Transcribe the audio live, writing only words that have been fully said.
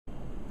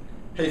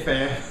Hey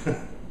fam,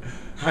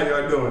 how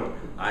y'all doing?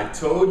 I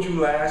told you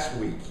last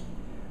week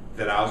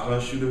that I was going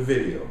to shoot a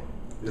video.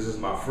 This is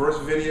my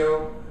first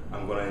video.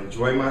 I'm going to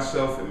enjoy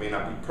myself. It may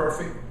not be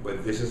perfect,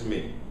 but this is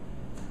me.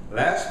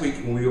 Last week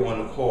when we were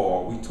on the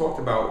call, we talked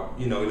about,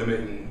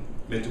 eliminating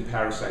mental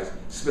parasites,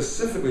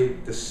 specifically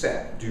the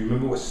SEP. Do you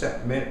remember what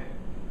SEP meant?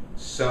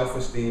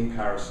 Self-esteem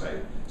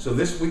parasite. So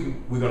this week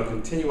we're going to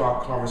continue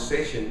our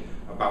conversation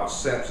about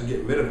SEPs and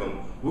get rid of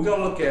them. We're going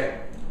to look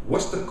at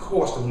what's the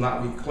cost of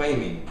not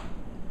reclaiming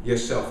your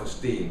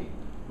self-esteem.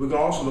 We're going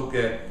to also look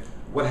at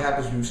what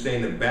happens when you stay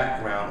in the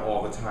background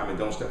all the time and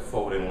don't step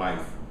forward in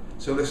life.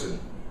 So listen,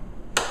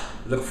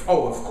 of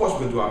course we're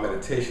going to do our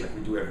meditation like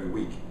we do every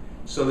week.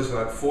 So listen,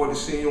 I look forward to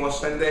seeing you on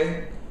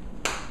Sunday.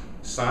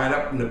 Sign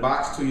up in the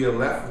box to your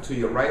left or to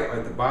your right or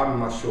at the bottom. I'm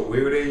not sure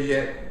where it is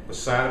yet, but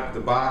sign up in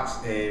the box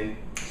and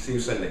see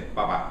you Sunday.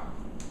 Bye-bye.